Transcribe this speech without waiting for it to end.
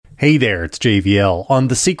Hey there, it's JVL. On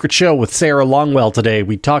The Secret Show with Sarah Longwell today,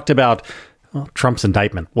 we talked about Trump's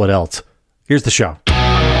indictment. What else? Here's the show.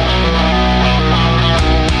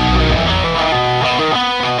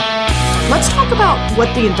 Let's talk about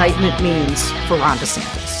what the indictment means for Ron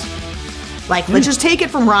DeSantis. Let's just take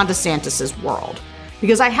it from Ron DeSantis' world.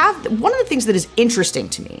 Because one of the things that is interesting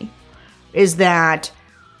to me is that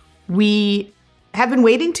we have been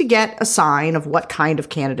waiting to get a sign of what kind of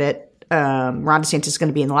candidate Ron DeSantis is going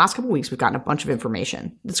to be. In the last couple of weeks, we've gotten a bunch of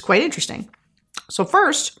information. It's quite interesting. So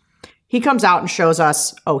first, he comes out and shows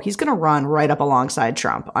us, he's going to run right up alongside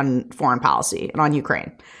Trump on foreign policy and on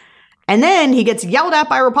Ukraine. And then he gets yelled at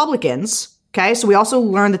by Republicans. Okay, so we also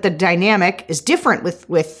learned that the dynamic is different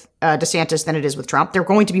with DeSantis than it is with Trump. They're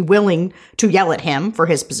going to be willing to yell at him for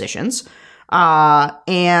his positions.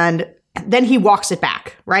 And then he walks it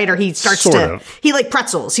back, right? Or he starts he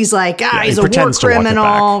pretzels. He's like, he's a war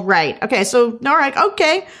criminal. Right. Okay. So, all right.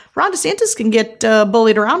 Okay. Ron DeSantis can get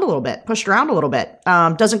bullied around a little bit, pushed around a little bit.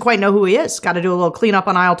 Doesn't quite know who he is. Got to do a little cleanup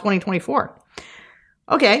on aisle 2024.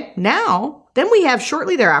 Okay. Now, then we have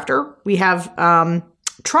shortly thereafter, we have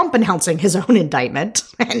Trump announcing his own indictment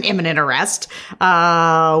and imminent arrest.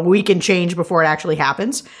 We can change before it actually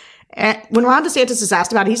happens. And when Ron DeSantis is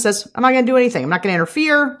asked about it, he says, I'm not going to do anything. I'm not going to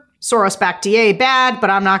interfere. Soros-backed DA, bad,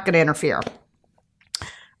 but I'm not going to interfere.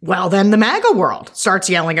 Well, then the MAGA world starts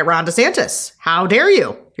yelling at Ron DeSantis. How dare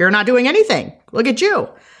you? You're not doing anything. Look at you.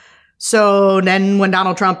 So then when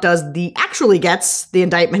Donald Trump the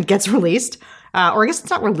indictment gets released, or I guess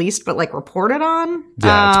it's not released, but reported on.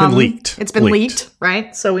 Yeah, it's been leaked. It's been leaked,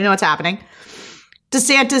 right? So we know what's happening.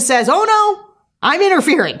 DeSantis says, oh no, I'm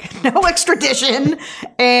interfering. No extradition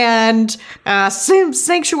and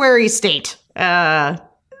sanctuary state.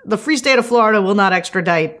 The free state of Florida will not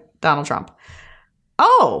extradite Donald Trump.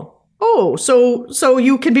 So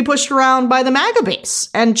you can be pushed around by the MAGA base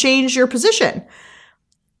and change your position.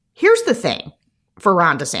 Here's the thing for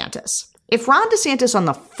Ron DeSantis. If Ron DeSantis on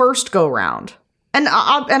the first go round, and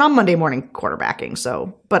I'm Monday morning quarterbacking,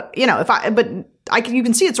 you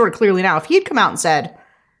can see it sort of clearly now. If he had come out and said,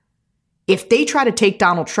 if they try to take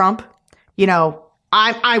Donald Trump,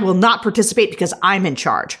 I will not participate because I'm in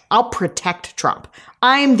charge. I'll protect Trump.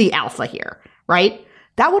 I'm the alpha here, right?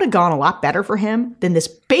 That would have gone a lot better for him than this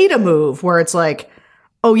beta move where it's like,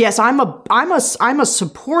 oh yes, I'm a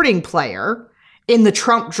supporting player in the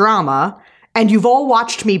Trump drama, and you've all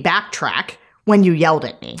watched me backtrack when you yelled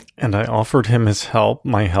at me. And I offered him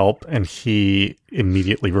my help, and he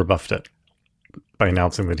immediately rebuffed it by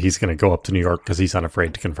announcing that he's going to go up to New York because he's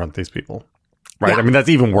unafraid to confront these people. Right. Yeah. I mean, that's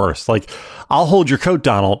even worse. I'll hold your coat,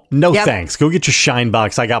 Donald. No, thanks. Go get your shine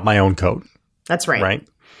box. I got my own coat. That's right. Right.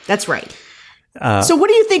 That's right. So what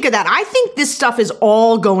do you think of that? I think this stuff is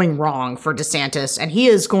all going wrong for DeSantis, and he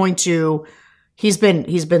is going to. He's been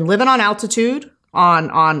living on altitude,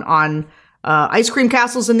 on ice cream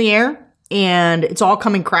castles in the air, and it's all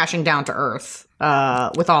coming crashing down to earth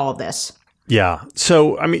with all of this. Yeah.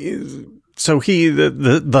 So I mean,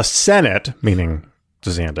 the Senate, meaning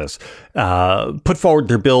DeSantis, put forward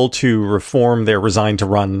their bill to reform their resign to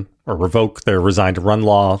run or revoke their resign to run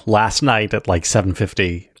law last night at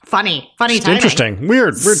 7:50. Funny timing. Interesting.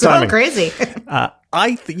 Weird so timing. Crazy.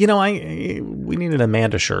 We need an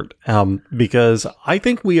Amanda shirt because I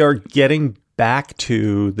think we are getting back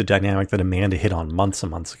to the dynamic that Amanda hit on months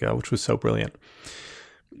and months ago, which was so brilliant.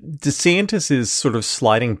 DeSantis is sort of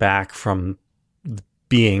sliding back from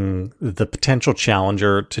being the potential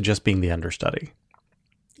challenger to just being the understudy.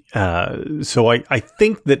 So I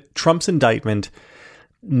think that Trump's indictment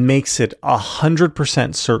makes it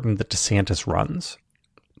 100% certain that DeSantis runs.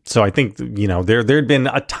 So I think, there had been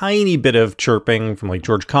a tiny bit of chirping from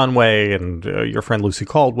George Conway and your friend Lucy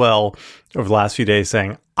Caldwell over the last few days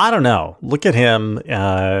saying, I don't know, look at him.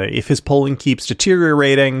 If his polling keeps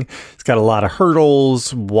deteriorating, he's got a lot of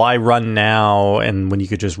hurdles. Why run now? And when you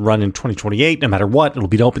could just run in 2028, no matter what, it'll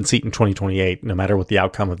be an open seat in 2028. No matter what the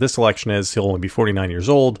outcome of this election is, he'll only be 49 years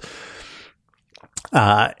old.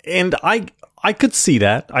 And I could see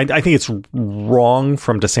that. I think it's wrong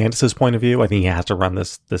from DeSantis' point of view. I think he has to run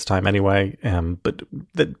this time anyway. But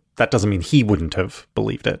that doesn't mean he wouldn't have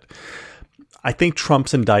believed it. I think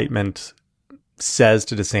Trump's indictment says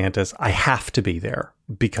to DeSantis, I have to be there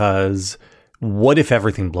because what if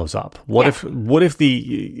everything blows up? What if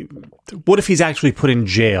he's actually put in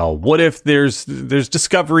jail? What if there's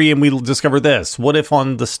discovery and we discover this? What if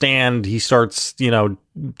on the stand he starts,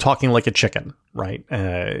 talking like a chicken, right?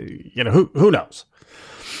 Who knows?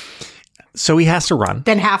 So he has to run.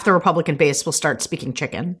 Then half the Republican base will start speaking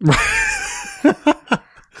chicken.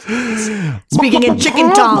 Speaking in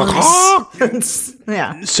chicken tongues.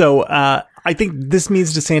 Yeah. So I think this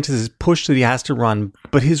means DeSantis is pushed that he has to run,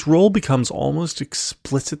 but his role becomes almost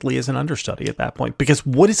explicitly as an understudy at that point. Because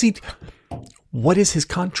what is his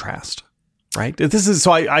contrast, right? This is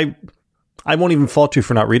so I won't even fault you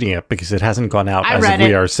for not reading it because it hasn't gone out as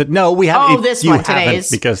we are. No, we haven't. Oh, this one, today's.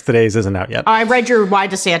 Because today's isn't out yet. I read your why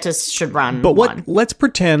DeSantis should run. But let's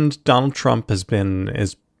pretend Donald Trump has been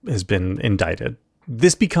indicted.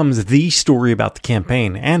 This becomes the story about the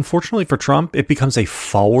campaign. And fortunately for Trump, it becomes a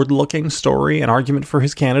forward-looking story, an argument for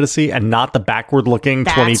his candidacy, and not the backward-looking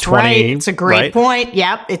 2020. Right. It's a great point.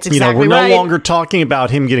 Yep, it's exactly we're no longer talking about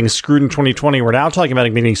him getting screwed in 2020. We're now talking about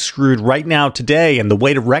him getting screwed right now today. And the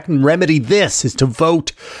way to remedy this is to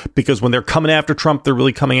vote, because when they're coming after Trump, they're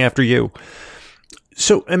really coming after you.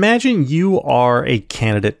 So imagine you are a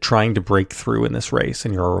candidate trying to break through in this race,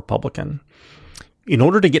 and you're a Republican. In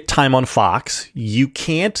order to get time on Fox, you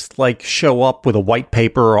can't show up with a white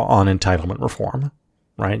paper on entitlement reform,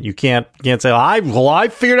 right? You can't say, I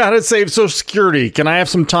figured out how to save Social Security. Can I have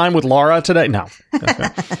some time with Laura today? No. Okay.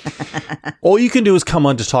 All you can do is come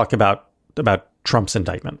on to talk about Trump's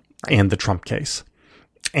indictment and the Trump case.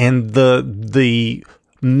 And the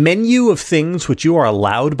menu of things which you are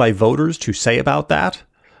allowed by voters to say about that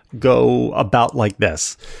go about like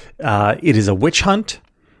this. It is a witch hunt.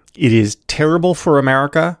 It is terrible for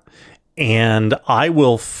America, and I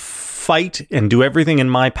will fight and do everything in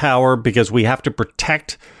my power because we have to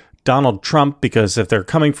protect Donald Trump, because if they're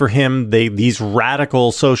coming for him, these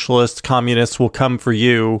radical socialists, communists will come for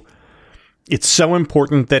you. It's so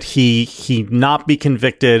important that he not be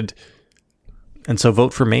convicted, and so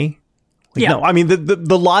vote for me. No, I mean,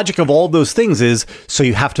 the logic of all those things is, so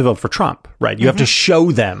you have to vote for Trump, right? You have to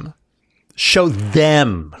show them,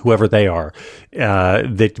 whoever they are,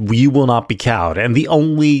 that we will not be cowed. And the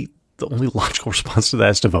only logical response to that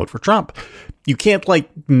is to vote for Trump. You can't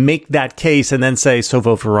make that case and then say, so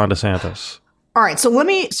vote for Ron DeSantis. All right. So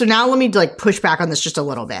now let me push back on this just a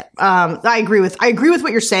little bit. I agree with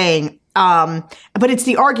what you're saying. But it's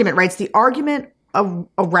the argument, right? It's the argument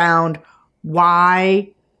around why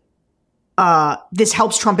this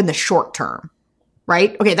helps Trump in the short term,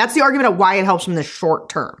 right? Okay. That's the argument of why it helps him in the short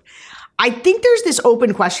term. I think there's this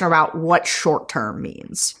open question about what short term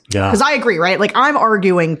means. Yeah. Because I agree, right? I'm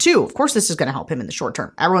arguing too. Of course, this is going to help him in the short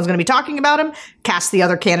term. Everyone's going to be talking about him, cast the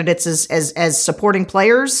other candidates as supporting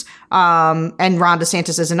players, and Ron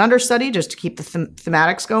DeSantis as an understudy just to keep the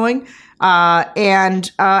thematics going.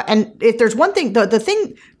 And if there's one thing, the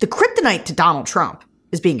kryptonite to Donald Trump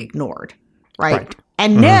is being ignored, right?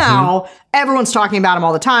 And now everyone's talking about him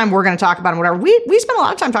all the time. We're going to talk about him, whatever. We spent a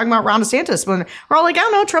lot of time talking about Ron DeSantis when we're all I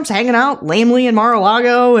don't know, Trump's hanging out lamely in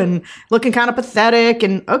Mar-a-Lago and looking kind of pathetic.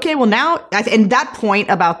 And okay, well now, and that point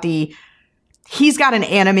about he's got an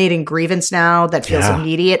animating grievance now that feels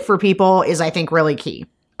immediate for people is, I think, really key.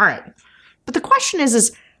 All right. But the question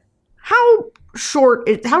is how short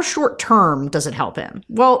term does it help him?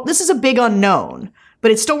 Well, this is a big unknown, but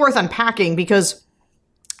it's still worth unpacking because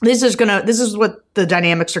this is what the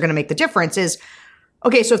dynamics are going to make the difference is,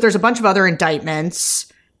 okay, so if there's a bunch of other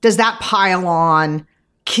indictments, does that pile on,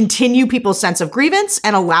 continue people's sense of grievance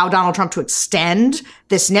and allow Donald Trump to extend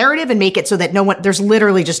this narrative and make it so that there's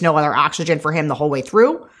literally just no other oxygen for him the whole way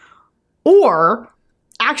through? Or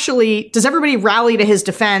actually, does everybody rally to his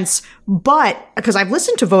defense? But because I've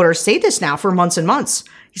listened to voters say this now for months and months,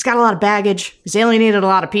 he's got a lot of baggage. He's alienated a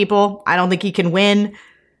lot of people. I don't think he can win.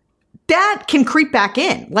 That can creep back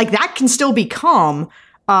in. That can still become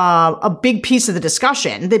a big piece of the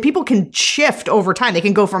discussion that people can shift over time. They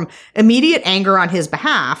can go from immediate anger on his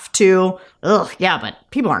behalf to, but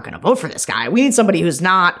people aren't going to vote for this guy. We need somebody who's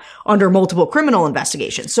not under multiple criminal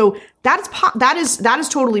investigations. So that is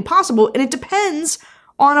totally possible. And it depends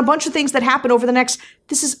on a bunch of things that happen over the next,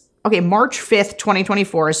 March 5th,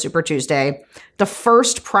 2024 is Super Tuesday. The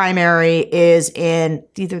first primary is in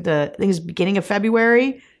either beginning of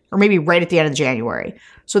February or maybe right at the end of January.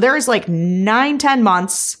 So there is 9-10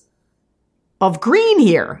 months of green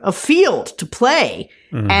here, of field to play.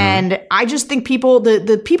 Mm-hmm. And I just think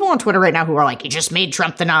the people on Twitter right now who are you just made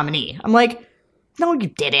Trump the nominee. I'm no, you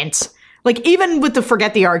didn't. Even with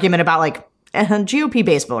forget the argument about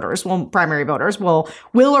GOP-based voters, primary voters will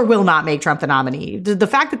or will not make Trump the nominee. The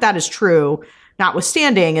fact that is true,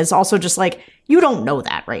 notwithstanding, is also just you don't know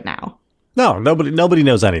that right now. No, nobody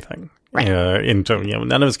knows anything. Right.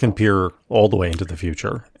 None of us can peer all the way into the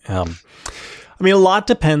future. A lot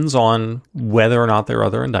depends on whether or not there are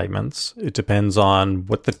other indictments. It depends on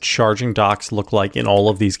what the charging docs look like in all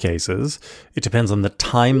of these cases. It depends on the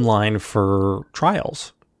timeline for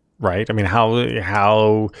trials, right? I mean,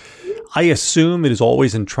 how I assume it is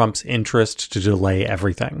always in Trump's interest to delay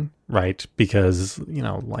everything, right? Because,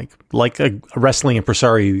 like a wrestling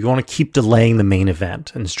impresario, you want to keep delaying the main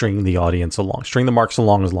event and string the audience along, string the marks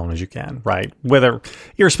along as long as you can, right?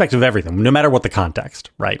 Irrespective of everything, no matter what the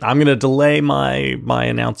context, right? I'm going to delay my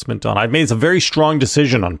announcement on, I've made a very strong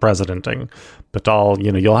decision on presidenting, but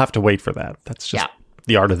you'll have to wait for that. That's just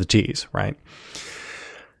the art of the tease, right?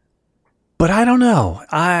 But I don't know.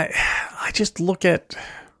 I just look at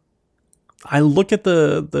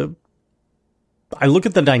the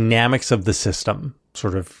dynamics of the system,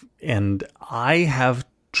 sort of, and I have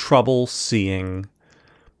trouble seeing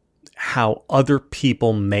how other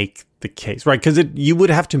people make the case, right? Because you would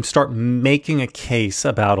have to start making a case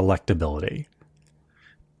about electability.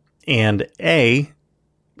 And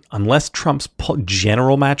unless Trump's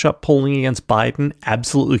general matchup polling against Biden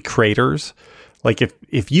absolutely craters, like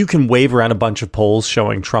if you can wave around a bunch of polls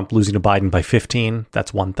showing Trump losing to Biden by 15,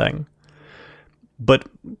 that's one thing. But,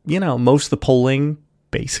 most of the polling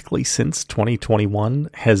basically since 2021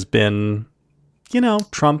 has been,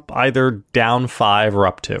 Trump either down 5 or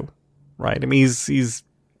up 2, right? I mean, he's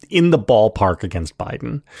in the ballpark against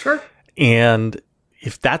Biden. Sure. And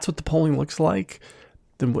if that's what the polling looks like,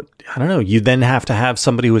 then I don't know. You then have to have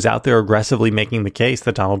somebody who's out there aggressively making the case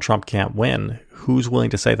that Donald Trump can't win. Who's willing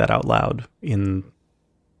to say that out loud in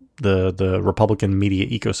the Republican media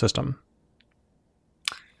ecosystem?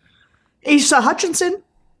 Asa Hutchinson.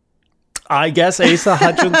 I guess Asa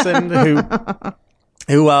Hutchinson,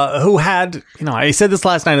 who had, I said this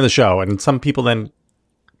last night of the show, and some people then,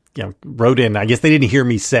 wrote in. I guess they didn't hear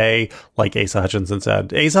me say, like Asa Hutchinson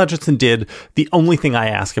said. Asa Hutchinson did the only thing I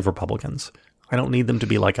ask of Republicans. I don't need them to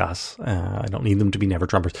be like us. I don't need them to be never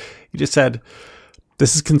Trumpers. He just said,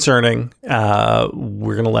 this is concerning.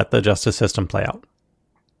 We're going to let the justice system play out.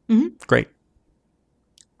 Mm-hmm. Great.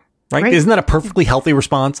 Right? Isn't that a perfectly healthy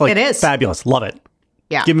response? Like, it is. Fabulous. Love it.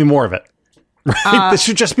 Yeah. Give me more of it. Right? This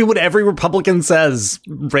should just be what every Republican says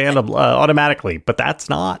automatically, but that's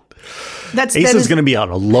not. Asa's going to be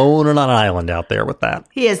alone on an island out there with that.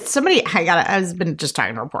 He is. I've been just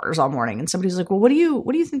talking to reporters all morning, and somebody's like, well, what do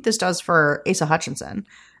you think this does for Asa Hutchinson?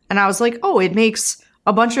 And I was like, it makes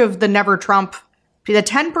a bunch of the never Trump, the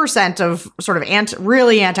 10% of sort of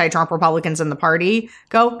really anti-Trump Republicans in the party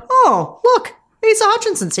go, oh, look, Asa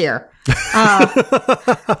Hutchinson's here.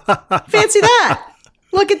 Fancy that.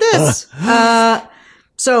 Look at this.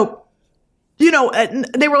 So, they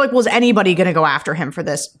were like, well, is anybody going to go after him for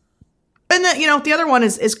this? And then, the other one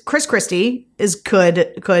is Chris Christie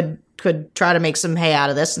could try to make some hay out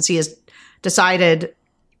of this, since he has decided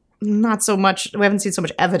not so much. We haven't seen so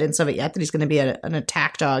much evidence of it yet that he's going to be an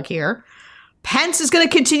attack dog here. Pence is going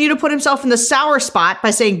to continue to put himself in the sour spot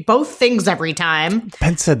by saying both things every time.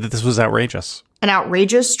 Pence said that this was outrageous. An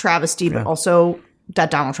outrageous travesty, but also that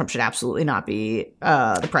Donald Trump should absolutely not be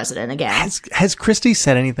the president again. Has Christie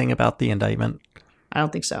said anything about the indictment? I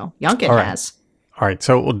don't think so. Youngkin has. All right.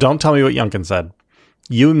 So don't tell me what Youngkin said.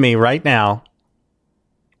 You and me right now,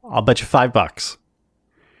 I'll bet you $5.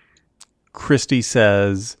 Christie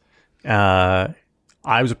says, I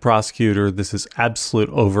was a prosecutor. This is absolute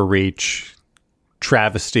overreach,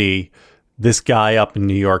 travesty. This guy up in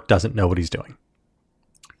New York doesn't know what he's doing.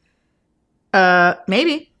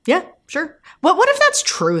 Maybe. Yeah, sure. What if that's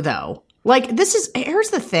true, though? Like, here's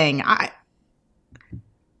the thing. I'm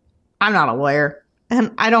not a lawyer,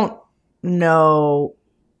 and I don't know.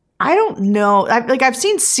 I've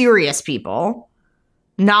seen serious people,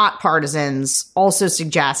 not partisans, also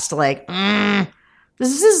suggest, like,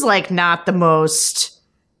 this is not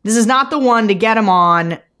the one to get him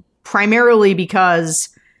on, primarily because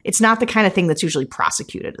it's not the kind of thing that's usually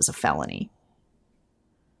prosecuted as a felony.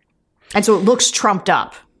 And so it looks trumped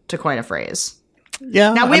up, to coin a phrase.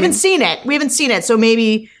 Yeah. Now, we haven't seen it. So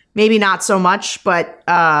maybe not so much, but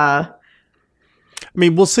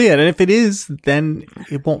we'll see it. And if it is, then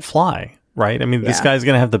it won't fly, right? This guy's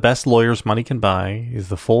going to have the best lawyers money can buy. He's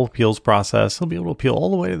the full appeals process. He'll be able to appeal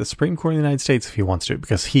all the way to the Supreme Court of the United States if he wants to,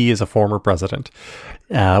 because he is a former president,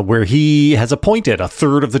 where he has appointed a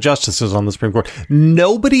third of the justices on the Supreme Court.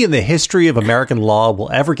 Nobody in the history of American law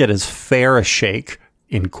will ever get as fair a shake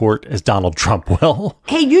in court as Donald Trump will.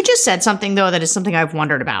 Hey, you just said something, though, that is something I've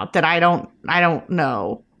wondered about that I don't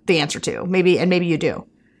know the answer to. Maybe you do.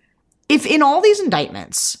 If in all these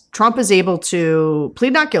indictments, Trump is able to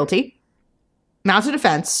plead not guilty, mount a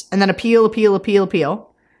defense, and then appeal,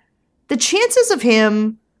 the chances of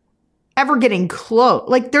him ever getting close,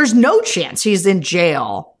 like, there's no chance he's in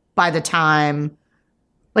jail by the time,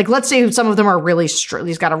 like, let's say some of them are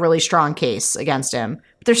he's got a really strong case against him,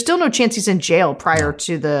 but there's still no chance he's in jail prior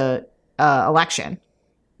to the election.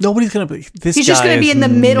 Nobody's going to be. He's just going to be in the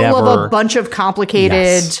middle of a bunch of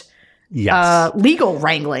complicated legal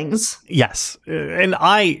wranglings. Yes. And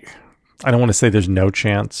I don't want to say there's no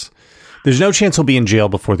chance. There's no chance he'll be in jail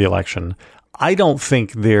before the election. I don't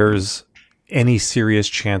think there's any serious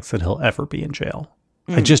chance that he'll ever be in jail.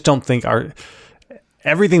 I just don't think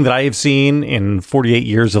everything that I have seen in 48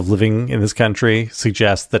 years of living in this country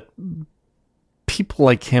suggests that people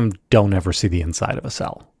like him don't ever see the inside of a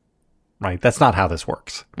cell. Right? That's not how this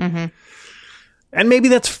works. Mm-hmm. And maybe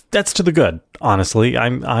that's to the good, honestly.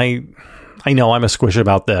 I know I'm a squish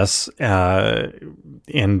about this.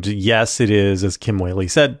 And yes, it is, as Kim Whaley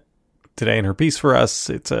said today in her piece for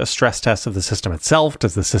us, it's a stress test of the system itself.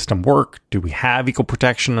 Does the system work? Do we have equal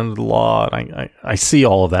protection under the law? And I see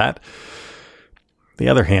all of that. On the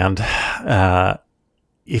other hand,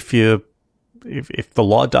 if the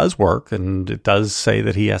law does work and it does say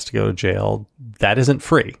that he has to go to jail, that isn't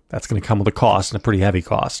free. That's going to come with a cost, and a pretty heavy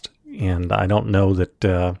cost. And I don't know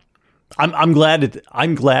that I'm glad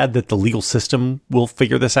that the legal system will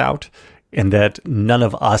figure this out, and that none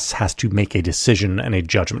of us has to make a decision and a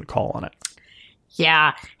judgment call on it.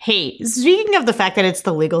 Yeah. Hey, speaking of the fact that it's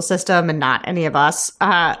the legal system and not any of us,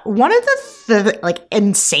 one of the like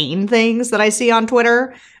insane things that I see on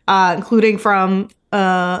Twitter, including from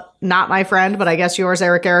not my friend, but I guess yours,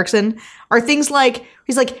 Eric Erickson, are things like,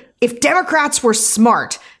 he's like, if Democrats were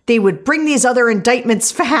smart, they would bring these other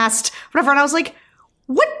indictments fast, whatever. And I was like,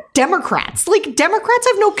 what Democrats? Like, Democrats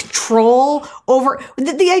have no control over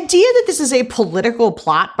the idea that this is a political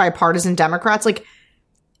plot by partisan Democrats. Like,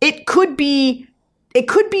 it could be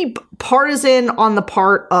partisan on the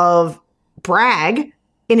part of Bragg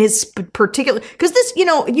in his particular, because this,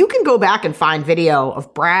 you can go back and find video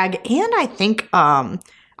of Bragg, and I think I'm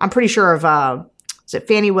pretty sure of is it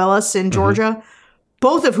Fannie Willis in Georgia,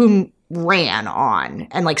 both of whom ran on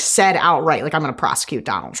and like said outright, like, I'm going to prosecute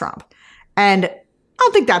Donald Trump. And I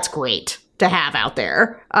don't think that's great to have out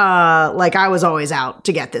there. Like, I was always out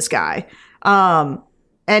to get this guy.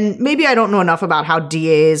 And maybe I don't know enough about how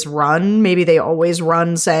DAs run. Maybe they always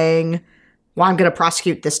run saying, well, I'm going to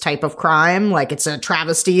prosecute this type of crime. Like, it's a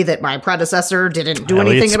travesty that my predecessor didn't do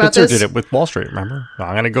anything about this. Did it with Wall Street, remember?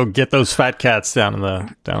 I'm going to go get those fat cats down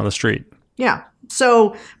on the street. Yeah.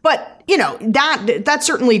 So, but, that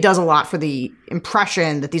certainly does a lot for the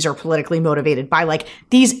impression that these are politically motivated by, like,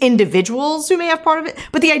 these individuals who may have part of it.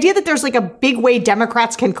 But the idea that there's, like, a big way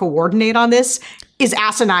Democrats can coordinate on this is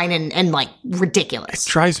asinine and like, ridiculous.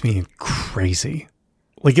 It drives me crazy.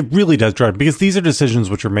 Like, it really does drive, because these are decisions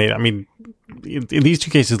which are made, I mean, in these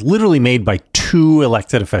two cases, literally made by two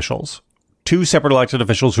separate elected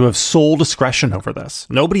officials who have sole discretion over this.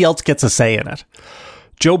 Nobody else gets a say in it.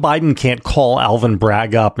 Joe Biden can't call Alvin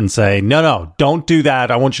Bragg up and say, no, don't do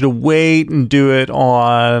that. I want you to wait and do it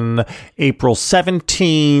on April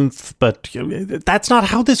 17th. But that's not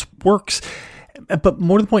how this works. But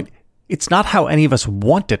more to the point, it's not how any of us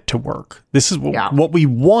want it to work. This is what we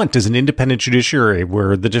want is an independent judiciary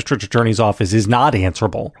where the district attorney's office is not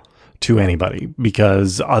answerable to anybody,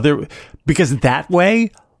 because that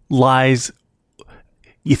way lies.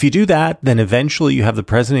 If you do that, then eventually you have the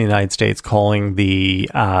president of the United States calling the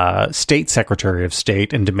state secretary of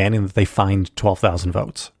state and demanding that they find 12,000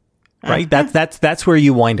 votes. Right? That's where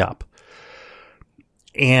you wind up.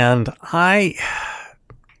 And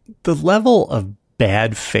the level of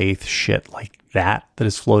bad faith shit like that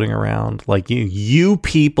is floating around, like you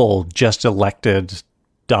people just elected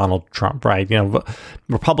Donald Trump, right?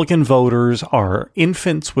 Republican voters are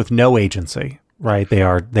infants with no agency. Right. They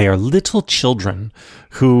are little children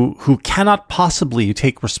who cannot possibly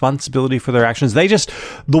take responsibility for their actions.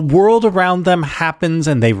 The world around them happens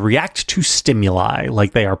and they react to stimuli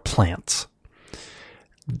like they are plants.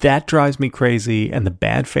 That drives me crazy. And the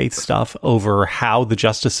bad faith stuff over how the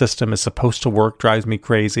justice system is supposed to work drives me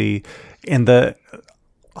crazy. And this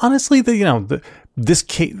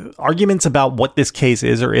case, arguments about what this case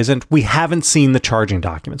is or isn't, we haven't seen the charging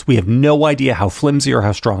documents. We have no idea how flimsy or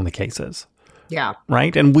how strong the case is. Yeah.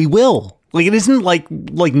 Right. And we will. Like, it isn't like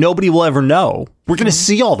nobody will ever know. We're going to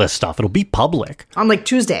see all this stuff. It'll be public. On like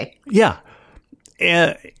Tuesday. Yeah.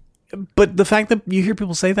 But the fact that you hear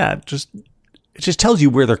people say that it just tells you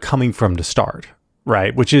where they're coming from to start.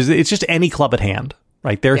 Right. Which is, it's just any club at hand.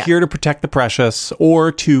 Right. They're here to protect the precious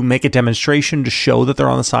or to make a demonstration to show that they're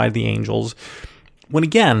on the side of the angels. When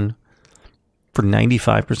again, for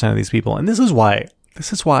 95% of these people, and this is why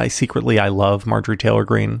secretly I love Marjorie Taylor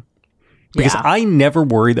Greene. Because I never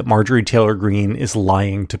worry that Marjorie Taylor Greene is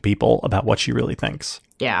lying to people about what she really thinks.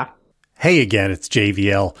 Yeah. Hey again, it's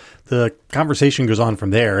JVL. The conversation goes on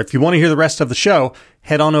from there. If you want to hear the rest of the show,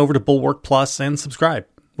 head on over to Bulwark Plus and subscribe.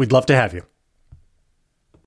 We'd love to have you.